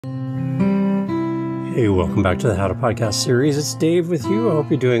Hey, welcome back to the How to Podcast series. It's Dave with you. I hope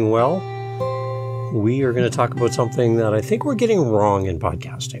you're doing well. We are going to talk about something that I think we're getting wrong in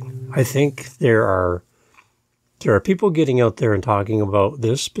podcasting. I think there are people getting out there and talking about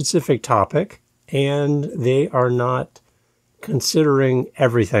this specific topic, and they are not considering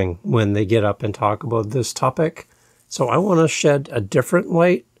everything when they get up and talk about this topic. So I want to shed a different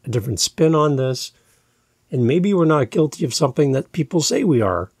light, a different spin on this, and maybe we're not guilty of something that people say we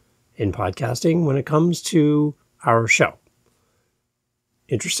are in podcasting when it comes to our show.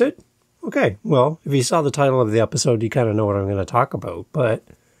 Interested? Okay, well, if you saw the title of the episode, you kind of know what I'm going to talk about, but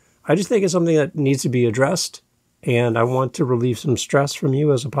I just think it's something that needs to be addressed, and I want to relieve some stress from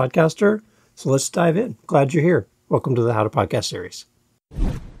you as a podcaster, so let's dive in. Glad you're here. Welcome to the How to Podcast series.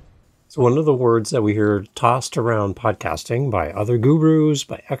 So one of the words that we hear tossed around podcasting by other gurus,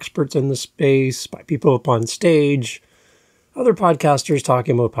 by experts in the space, by people up on stage, other podcasters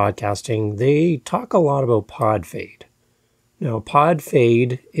talking about podcasting, they talk a lot about podfade. Now,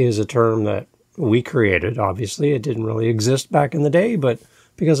 podfade is a term that we created, obviously. It didn't really exist back in the day, but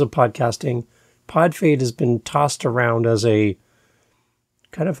because of podcasting, podfade has been tossed around as a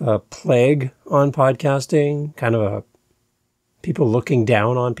kind of a plague on podcasting, kind of a people looking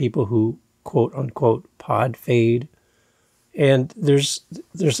down on people who quote unquote podfade. And there's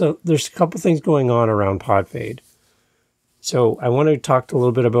a couple things going on around podfade. So I want to talk a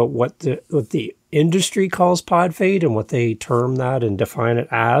little bit about what the industry calls podfade and what they term that and define it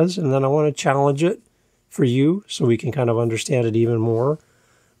as. And then I want to challenge it for you so we can kind of understand it even more.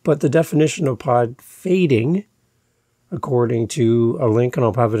 But the definition of podfading, according to a link, and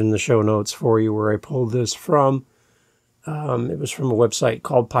I'll have it in the show notes for you where I pulled this from. It was from a website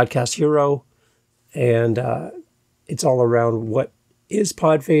called Podcast Hero. And it's all around what is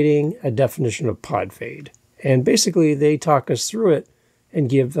podfading, a definition of podfade. And basically, they talk us through it and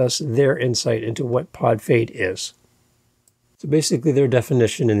give us their insight into what podfade is. So basically, their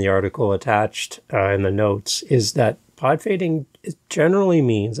definition in the article attached in the notes is that podfading generally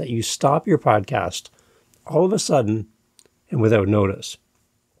means that you stop your podcast all of a sudden and without notice.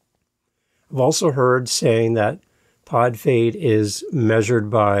 I've also heard saying that podfade is measured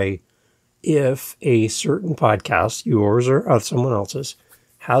by if a certain podcast, yours or someone else's,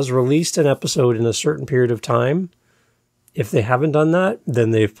 has released an episode in a certain period of time. If they haven't done that, then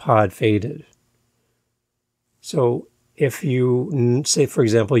they've podfaded. So if you say, for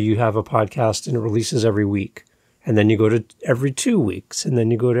example, you have a podcast and it releases every week, and then you go to every 2 weeks, and then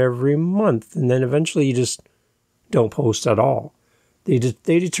you go to every month, and then eventually you just don't post at all. They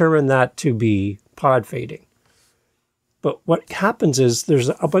determine that to be podfading. But what happens is there's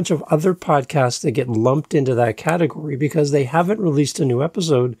a bunch of other podcasts that get lumped into that category because they haven't released a new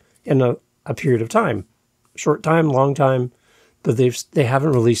episode in a period of time. Short time, long time, but they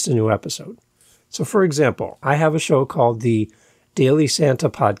haven't released a new episode. So for example, I have a show called the Daily Santa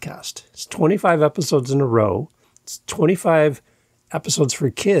Podcast. It's 25 episodes in a row. It's 25 episodes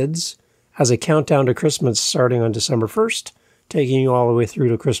for kids as a countdown to Christmas starting on December 1st, taking you all the way through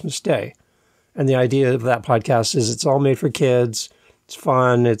to Christmas Day. And the idea of that podcast is it's all made for kids. It's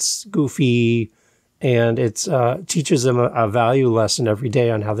fun. It's goofy. And it teaches them a value lesson every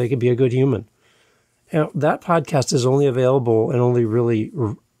day on how they can be a good human. Now, that podcast is only available and only really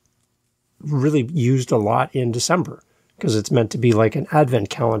used a lot in December because it's meant to be like an advent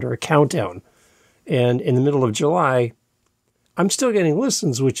calendar, a countdown. And in the middle of July, I'm still getting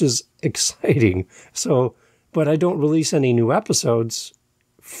listens, which is exciting. But I don't release any new episodes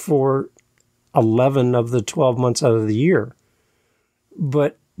for 11 of the 12 months out of the year.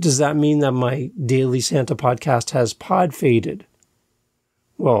 But does that mean that my Daily Santa podcast has podfaded?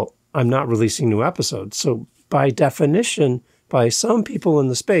 Well, I'm not releasing new episodes. So by definition, by some people in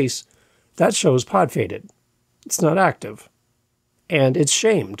the space, that show's podfaded. It's not active. And it's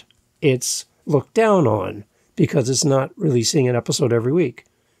shamed. It's looked down on because it's not releasing an episode every week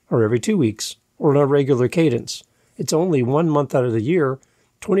or every 2 weeks or on a regular cadence. It's only 1 month out of the year,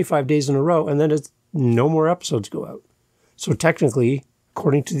 25 days in a row, and then it's no more episodes go out. So technically,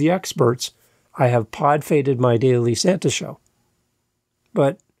 according to the experts, I have podfaded my Daily Santa show.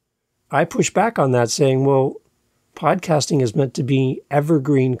 But I push back on that saying, well, podcasting is meant to be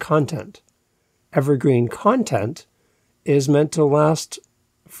evergreen content. Evergreen content is meant to last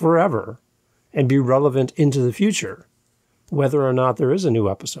forever and be relevant into the future, whether or not there is a new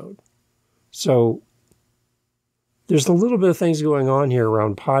episode. So there's a little bit of things going on here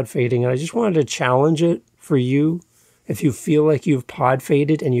around podfading, and I just wanted to challenge it for you. If you feel like you've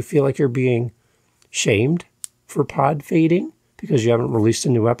podfaded and you feel like you're being shamed for podfading because you haven't released a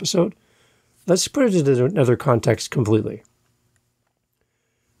new episode, let's put it into another context completely.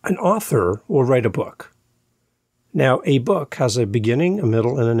 An author will write a book. Now, a book has a beginning, a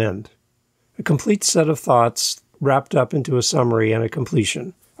middle, and an end. A complete set of thoughts wrapped up into a summary and a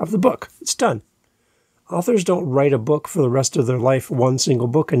completion of the book. It's done. Authors don't write a book for the rest of their life, one single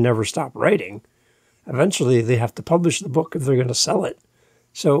book, and never stop writing. Eventually, they have to publish the book if they're going to sell it.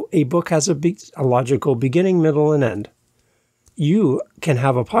 So a book has a logical beginning, middle, and end. You can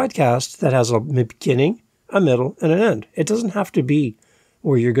have a podcast that has a beginning, a middle, and an end. It doesn't have to be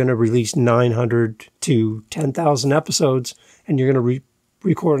where you're going to release 900 to 10,000 episodes and you're going to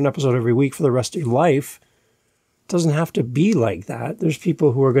record an episode every week for the rest of your life. It doesn't have to be like that. There's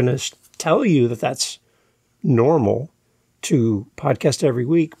people who are going to tell you that that's normal to podcast every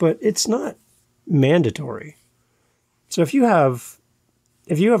week, but it's not mandatory. So if you have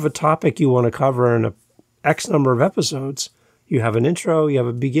a topic you want to cover in a X number of episodes, you have an intro, you have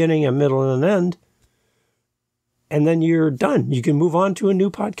a beginning, a middle, and an end, and then you're done. You can move on to a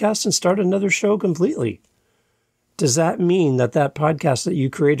new podcast and start another show completely. Does that mean that that podcast that you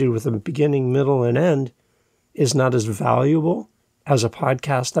created with a beginning, middle, and end is not as valuable as a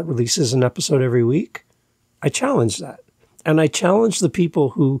podcast that releases an episode every week? I challenge that. And I challenge the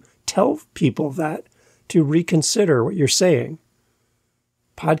people who tell people that to reconsider what you're saying.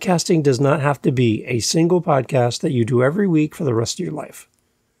 Podcasting does not have to be a single podcast that you do every week for the rest of your life.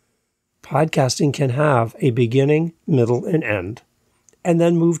 Podcasting can have a beginning, middle, and end, and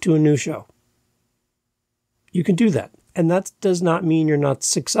then move to a new show. You can do that. And that does not mean you're not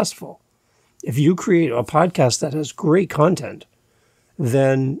successful. If you create a podcast that has great content,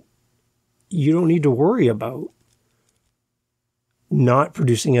 then you don't need to worry about not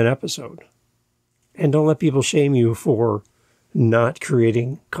producing an episode. And don't let people shame you for not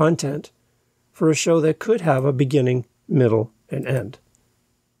creating content for a show that could have a beginning, middle, and end.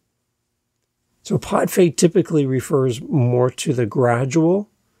 So Podfade typically refers more to the gradual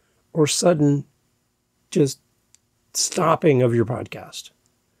or sudden just stopping of your podcast.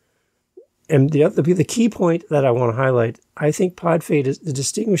 And the key point that I want to highlight, I think Podfade is the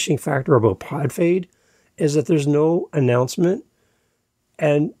distinguishing factor about Podfade is that there's no announcement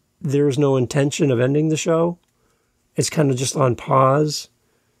and there's no intention of ending the show. It's kind of just on pause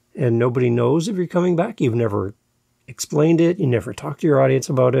and nobody knows if you're coming back. You've never explained it. You never talked to your audience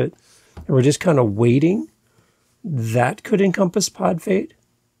about it. And we're just kind of waiting. That could encompass Podfade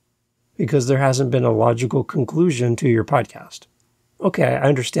because there hasn't been a logical conclusion to your podcast. Okay, I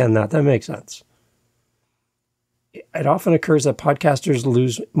understand that. That makes sense. It often occurs that podcasters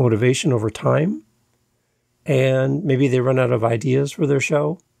lose motivation over time, and maybe they run out of ideas for their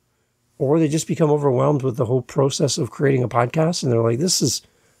show, or they just become overwhelmed with the whole process of creating a podcast, and they're like, this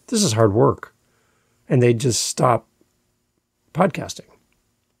is hard work, and they just stop podcasting.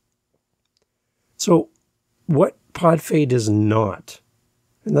 So what Podfade is not,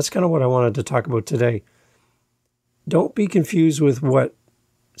 and that's kind of what I wanted to talk about today. Don't be confused with what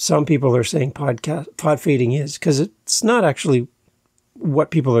some people are saying podfading is, because it's not actually what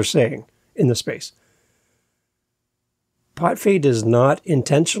people are saying in the space. Podfade is not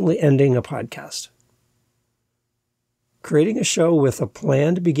intentionally ending a podcast. Creating a show with a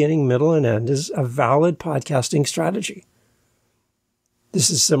planned beginning, middle, and end is a valid podcasting strategy.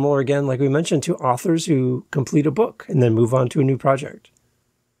 This is similar, again, like we mentioned, to authors who complete a book and then move on to a new project.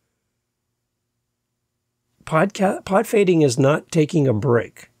 Podfading is not taking a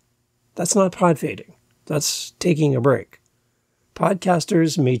break. That's not podfading. That's taking a break.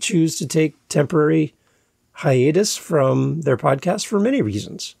 Podcasters may choose to take temporary hiatus from their podcast for many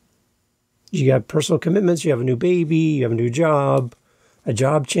reasons. You have personal commitments, you have a new baby, you have a new job, a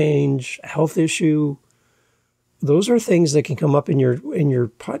job change, a health issue. Those are things that can come up in your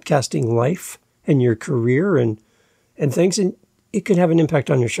podcasting life and your career and things, and it can have an impact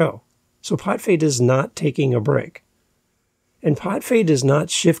on your show. So Podfade is not taking a break. And Podfade is not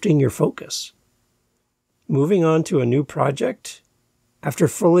shifting your focus. Moving on to a new project after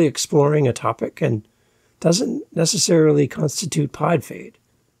fully exploring a topic and doesn't necessarily constitute Podfade,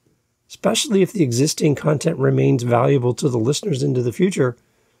 especially if the existing content remains valuable to the listeners into the future.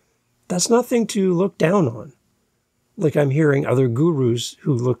 That's nothing to look down on. Like I'm hearing other gurus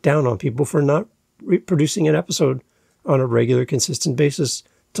who look down on people for not reproducing an episode on a regular, consistent basis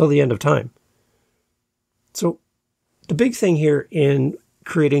till the end of time. So the big thing here in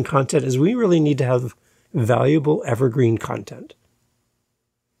creating content is we really need to have valuable evergreen content.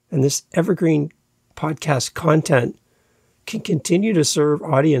 And this evergreen podcast content can continue to serve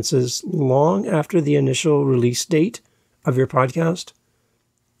audiences long after the initial release date of your podcast.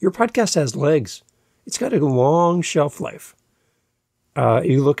 Your podcast has legs. It's got a long shelf life.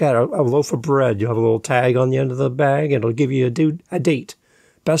 You look at a loaf of bread, you have a little tag on the end of the bag, and it'll give you a date.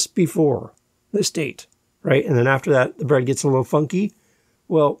 best before this date, right? And then after that, the bread gets a little funky.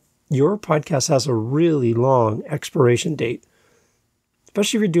 Well, your podcast has a really long expiration date,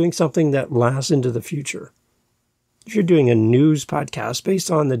 especially if you're doing something that lasts into the future. If you're doing a news podcast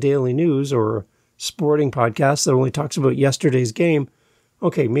based on the daily news or a sporting podcast that only talks about yesterday's game,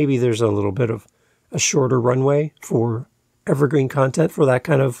 okay, maybe there's a little bit of a shorter runway for evergreen content for that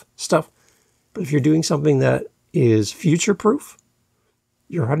kind of stuff. But if you're doing something that is future-proof,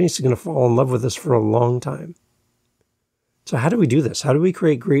 your audience is going to fall in love with this for a long time. So how do we do this? How do we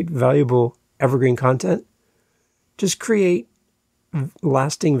create great, valuable, evergreen content? Just create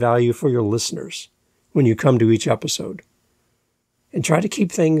lasting value for your listeners when you come to each episode. And try to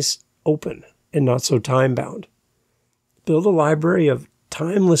keep things open and not so time-bound. Build a library of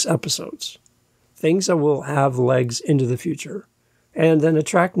timeless episodes, things that will have legs into the future, and then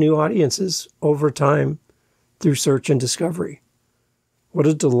attract new audiences over time through search and discovery. What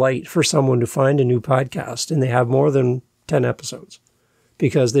a delight for someone to find a new podcast and they have more than 10 episodes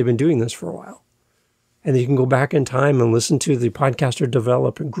because they've been doing this for a while. And you can go back in time and listen to the podcaster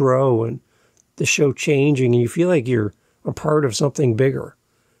develop and grow and the show changing, and you feel like you're a part of something bigger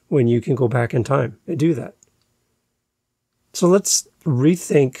when you can go back in time and do that. So let's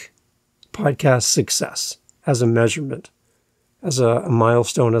rethink podcast success as a measurement, as a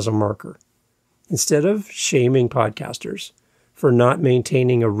milestone, as a marker. Instead of shaming podcasters for not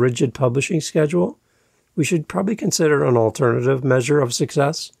maintaining a rigid publishing schedule, we should probably consider an alternative measure of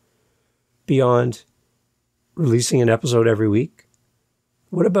success beyond releasing an episode every week.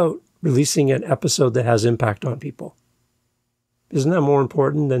 What about releasing an episode that has impact on people? Isn't that more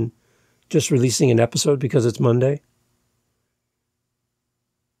important than just releasing an episode because it's Monday?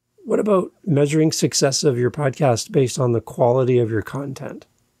 What about measuring success of your podcast based on the quality of your content?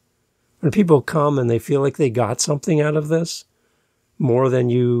 When people come and they feel like they got something out of this, more than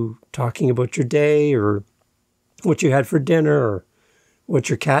you talking about your day or what you had for dinner or what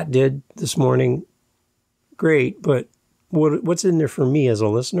your cat did this morning, great, but what's in there for me as a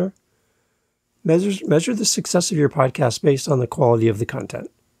listener? Measure the success of your podcast based on the quality of the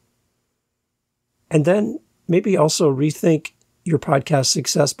content. And then maybe also rethink your podcast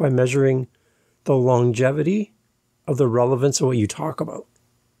success by measuring the longevity of the relevance of what you talk about.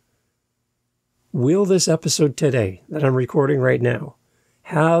 Will this episode today that I'm recording right now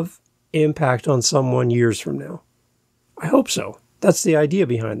have impact on someone years from now? I hope so. That's the idea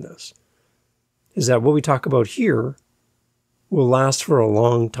behind this, is that what we talk about here will last for a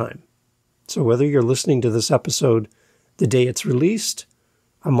long time. So whether you're listening to this episode the day it's released,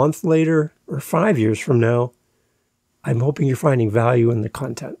 a month later, or 5 years from now, I'm hoping you're finding value in the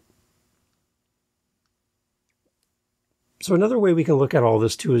content. So another way we can look at all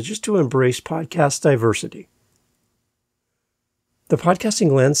this too is just to embrace podcast diversity. The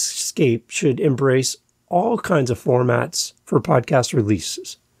podcasting landscape should embrace all kinds of formats for podcast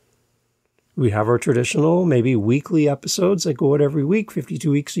releases. We have our traditional, maybe weekly episodes that go out every week,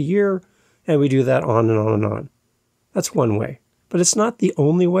 52 weeks a year, and we do that on and on and on. That's one way. But it's not the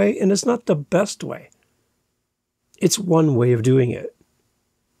only way, and it's not the best way. It's one way of doing it.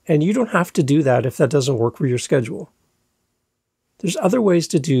 And you don't have to do that if that doesn't work for your schedule. There's other ways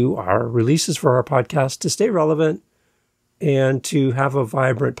to do our releases for our podcast to stay relevant and to have a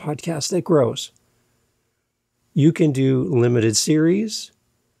vibrant podcast that grows. You can do limited series,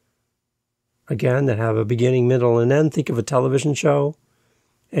 again, that have a beginning, middle, and end. Think of a television show,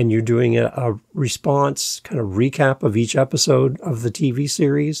 and you're doing a response, kind of recap of each episode of the TV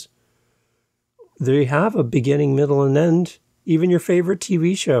series. They have a beginning, middle, and end. Even your favorite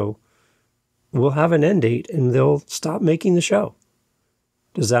TV show will have an end date, and they'll stop making the show.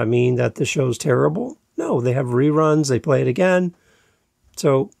 Does that mean that the show's terrible? No, they have reruns, they play it again.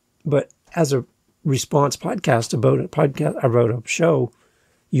 So, but as a response podcast about a show,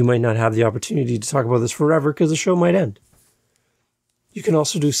 you might not have the opportunity to talk about this forever because the show might end. You can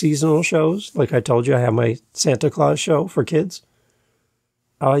also do seasonal shows. Like I told you, I have my Santa Claus show for kids.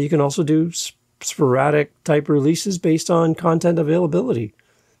 You can also do sporadic type releases based on content availability.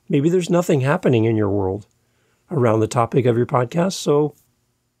 Maybe there's nothing happening in your world around the topic of your podcast, so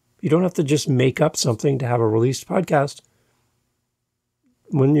you don't have to just make up something to have a released podcast.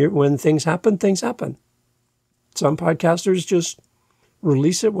 When things happen, things happen. Some podcasters just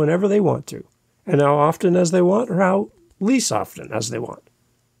release it whenever they want to, and how often as they want, or how least often as they want.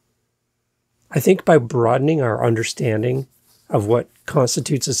 I think by broadening our understanding of what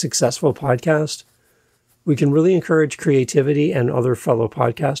constitutes a successful podcast, we can really encourage creativity and other fellow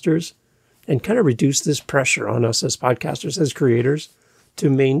podcasters and kind of reduce this pressure on us as podcasters, as creators, to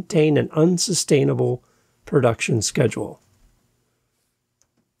maintain an unsustainable production schedule.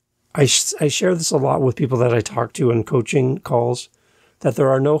 I share this a lot with people that I talk to in coaching calls, that there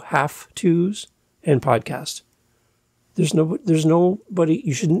are no have-tos in podcast. There's nobody,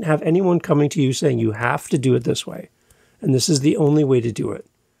 you shouldn't have anyone coming to you saying you have to do it this way, and this is the only way to do it.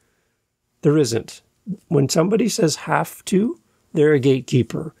 There isn't. When somebody says have to, they're a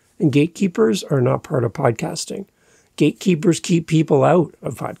gatekeeper, and gatekeepers are not part of podcasting. Gatekeepers keep people out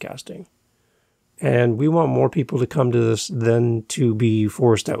of podcasting, and we want more people to come to this than to be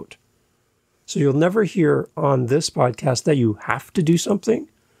forced out. So you'll never hear on this podcast that you have to do something.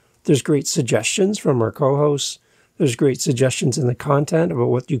 There's great suggestions from our co-hosts. There's great suggestions in the content about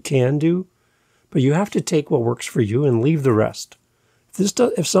what you can do, but you have to take what works for you and leave the rest.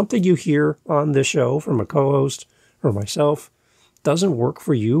 If something you hear on this show from a co-host or myself doesn't work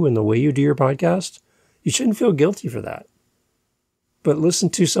for you in the way you do your podcast, you shouldn't feel guilty for that. But listen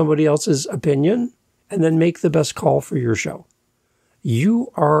to somebody else's opinion and then make the best call for your show.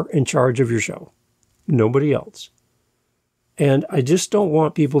 You are in charge of your show, nobody else. And I just don't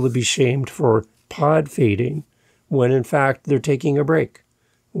want people to be shamed for pod fading when in fact they're taking a break,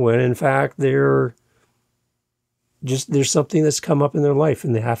 when in fact there's something that's come up in their life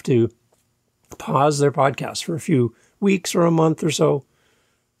and they have to pause their podcast for a few weeks or a month or so.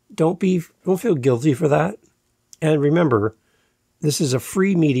 Don't feel guilty for that. And remember, this is a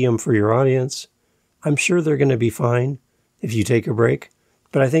free medium for your audience. I'm sure they're going to be fine if you take a break.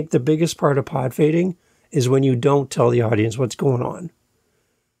 But I think the biggest part of pod fading is when you don't tell the audience what's going on.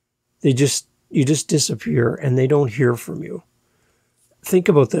 You just disappear and they don't hear from you. Think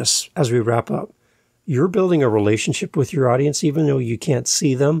about this as we wrap up. You're building a relationship with your audience even though you can't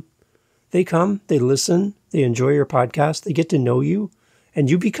see them. They come, they listen, they enjoy your podcast, they get to know you, and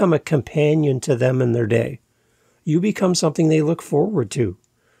you become a companion to them in their day. You become something they look forward to.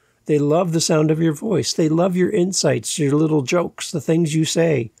 They love the sound of your voice. They love your insights, your little jokes, the things you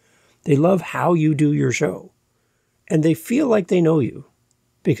say. They love how you do your show. And they feel like they know you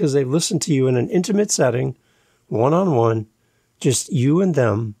because they've listened to you in an intimate setting, one-on-one, just you and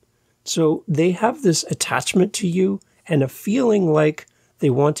them. So they have this attachment to you and a feeling like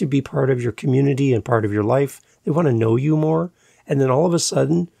they want to be part of your community and part of your life. They want to know you more. And then all of a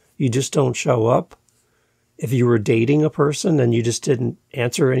sudden, you just don't show up. If you were dating a person and you just didn't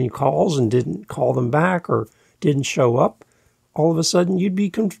answer any calls and didn't call them back or didn't show up, all of a sudden you'd be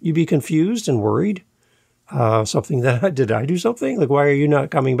confused and worried. Did I do something? Like, why are you not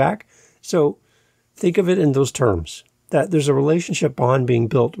coming back? So think of it in those terms, that there's a relationship bond being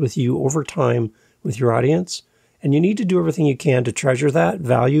built with you over time with your audience. And you need to do everything you can to treasure that,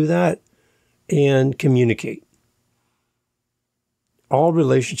 value that, and communicate. All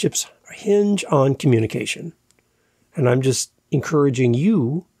relationships hinge on communication. And I'm just encouraging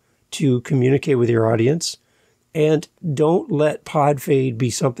you to communicate with your audience and don't let pod fade be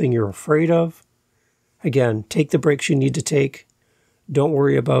something you're afraid of. Again, take the breaks you need to take. Don't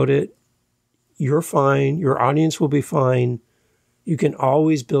worry about it. You're fine. Your audience will be fine. You can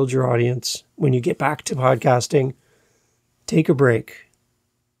always build your audience. When you get back to podcasting, take a break.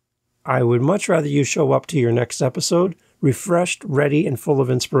 I would much rather you show up to your next episode refreshed, ready, and full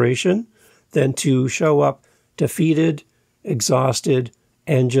of inspiration than to show up defeated, exhausted,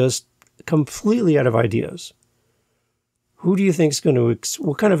 and just completely out of ideas. Who do you think is going to,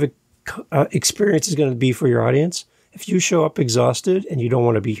 what kind of experience is going to be for your audience if you show up exhausted and you don't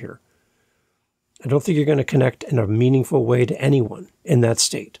want to be here? I don't think you're going to connect in a meaningful way to anyone in that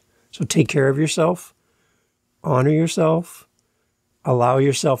state. So take care of yourself, honor yourself, allow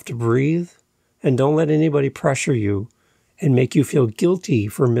yourself to breathe, and don't let anybody pressure you and make you feel guilty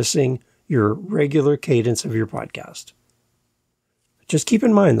for missing your regular cadence of your podcast. Just keep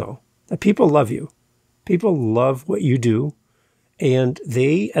in mind, though, that people love you. People love what you do, and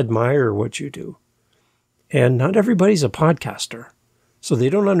they admire what you do. And not everybody's a podcaster, so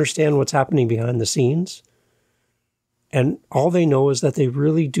they don't understand what's happening behind the scenes. And all they know is that they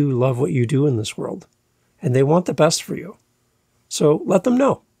really do love what you do in this world, and they want the best for you. So let them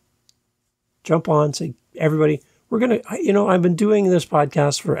know. Jump on, say, everybody, we're going to, I've been doing this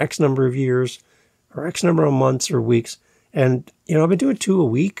podcast for X number of years or X number of months or weeks. And, I've been doing 2 a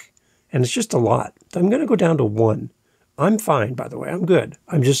week and it's just a lot. I'm going to go down to 1. I'm fine, by the way. I'm good.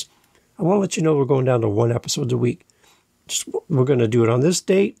 I want to let you know we're going down to 1 episode a week. We're going to do it on this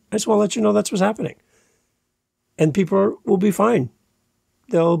date. I just want to let you know that's what's happening. And people will be fine.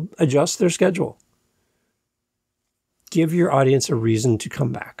 They'll adjust their schedule. Give your audience a reason to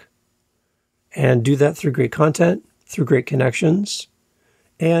come back. And do that through great content, through great connections,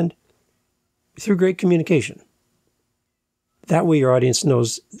 and through great communication. That way your audience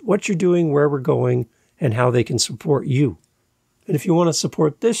knows what you're doing, where we're going, and how they can support you And if you want to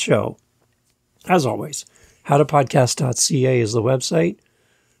support this show, as always, howtopodcast.ca is the website.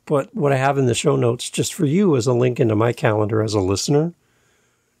 But what I have in the show notes just for you is a link into my calendar as a listener,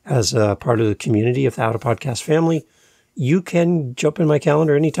 as a part of the community of the How to Podcast family. You can jump in my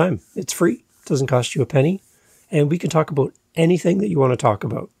calendar anytime. It's free. It doesn't cost you a penny. And we can talk about anything that you want to talk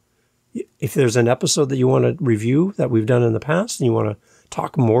about. If there's an episode that you want to review that we've done in the past and you want to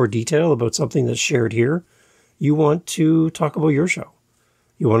talk more detail about something that's shared here, you want to talk about your show.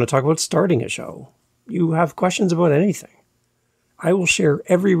 You want to talk about starting a show. You have questions about anything. I will share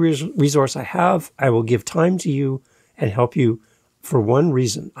every resource I have. I will give time to you and help you for one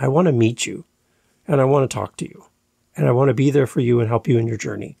reason. I want to meet you and I want to talk to you and I want to be there for you and help you in your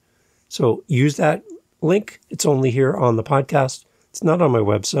journey. So use that link. It's only here on the podcast. It's not on my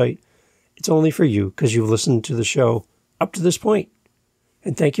website. It's only for you because you've listened to the show up to this point.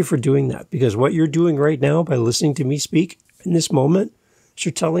 And thank you for doing that, because what you're doing right now by listening to me speak in this moment is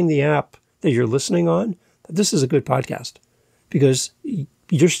you're telling the app that you're listening on that this is a good podcast because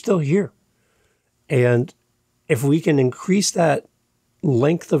you're still here. And if we can increase that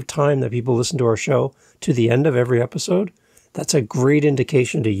length of time that people listen to our show to the end of every episode, that's a great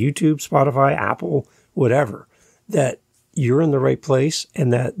indication to YouTube, Spotify, Apple, whatever, that you're in the right place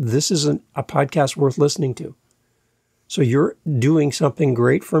and that this isn't a podcast worth listening to. So you're doing something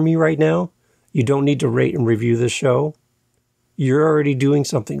great for me right now. You don't need to rate and review this show. You're already doing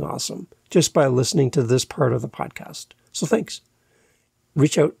something awesome just by listening to this part of the podcast. So thanks.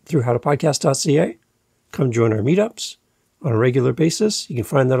 Reach out through howtopodcast.ca. Come join our meetups on a regular basis. You can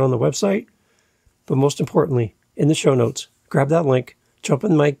find that on the website. But most importantly, in the show notes, grab that link, jump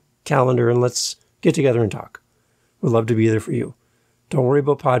in my calendar, and let's get together and talk. We'd love to be there for you. Don't worry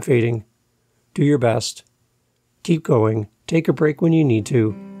about pod fading. Do your best. Keep going. Take a break when you need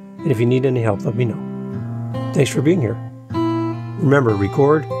to. And if you need any help, let me know. Thanks for being here. Remember,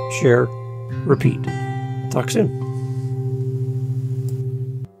 record, share, repeat. Talk soon.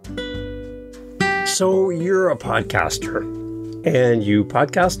 So you're a podcaster and you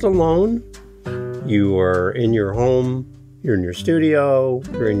podcast alone. You are in your home, you're in your studio,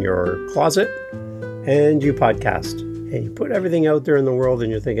 you're in your closet, and you podcast. And you put everything out there in the world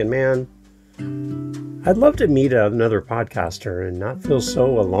and you're thinking, man, I'd love to meet another podcaster and not feel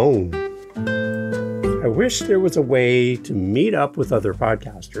so alone. I wish there was a way to meet up with other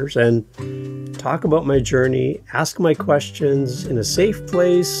podcasters and talk about my journey, ask my questions in a safe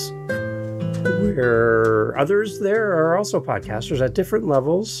place where others there are also podcasters at different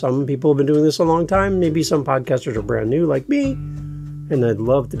levels. Some people have been doing this a long time. Maybe some podcasters are brand new like me. And I'd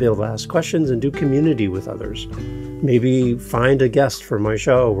love to be able to ask questions and do community with others. Maybe find a guest for my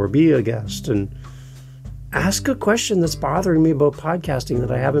show or be a guest and ask a question that's bothering me about podcasting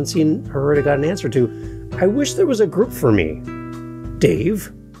that I haven't seen or already got an answer to. I wish there was a group for me.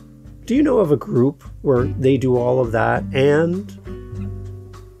 Dave, do you know of a group where they do all of that and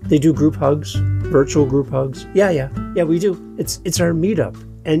they do group hugs, virtual group hugs? Yeah, we do. It's our meetup.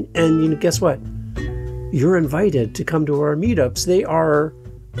 And you know, guess what? You're invited to come to our meetups. They are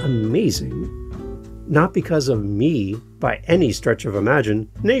amazing. Not because of me by any stretch of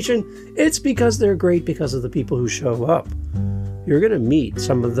imagination. It's because they're great because of the people who show up. You're going to meet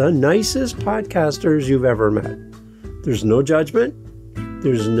some of the nicest podcasters you've ever met. There's no judgment.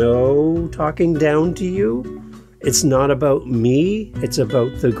 There's no talking down to you. It's not about me. It's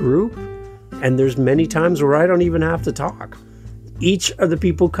about the group. And there's many times where I don't even have to talk. Each of the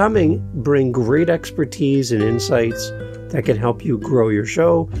people coming bring great expertise and insights that can help you grow your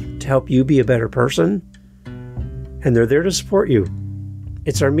show, to help you be a better person. And they're there to support you.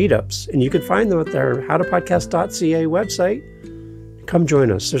 It's our meetups, and you can find them at our howtopodcast.ca website. Come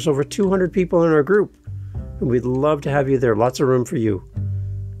join us. There's over 200 people in our group, and we'd love to have you there. Lots of room for you.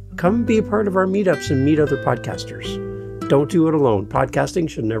 Come be a part of our meetups and meet other podcasters. Don't do it alone. Podcasting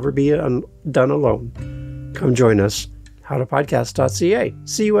should never be done alone. Come join us. howtopodcast.ca.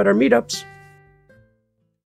 See you at our meetups.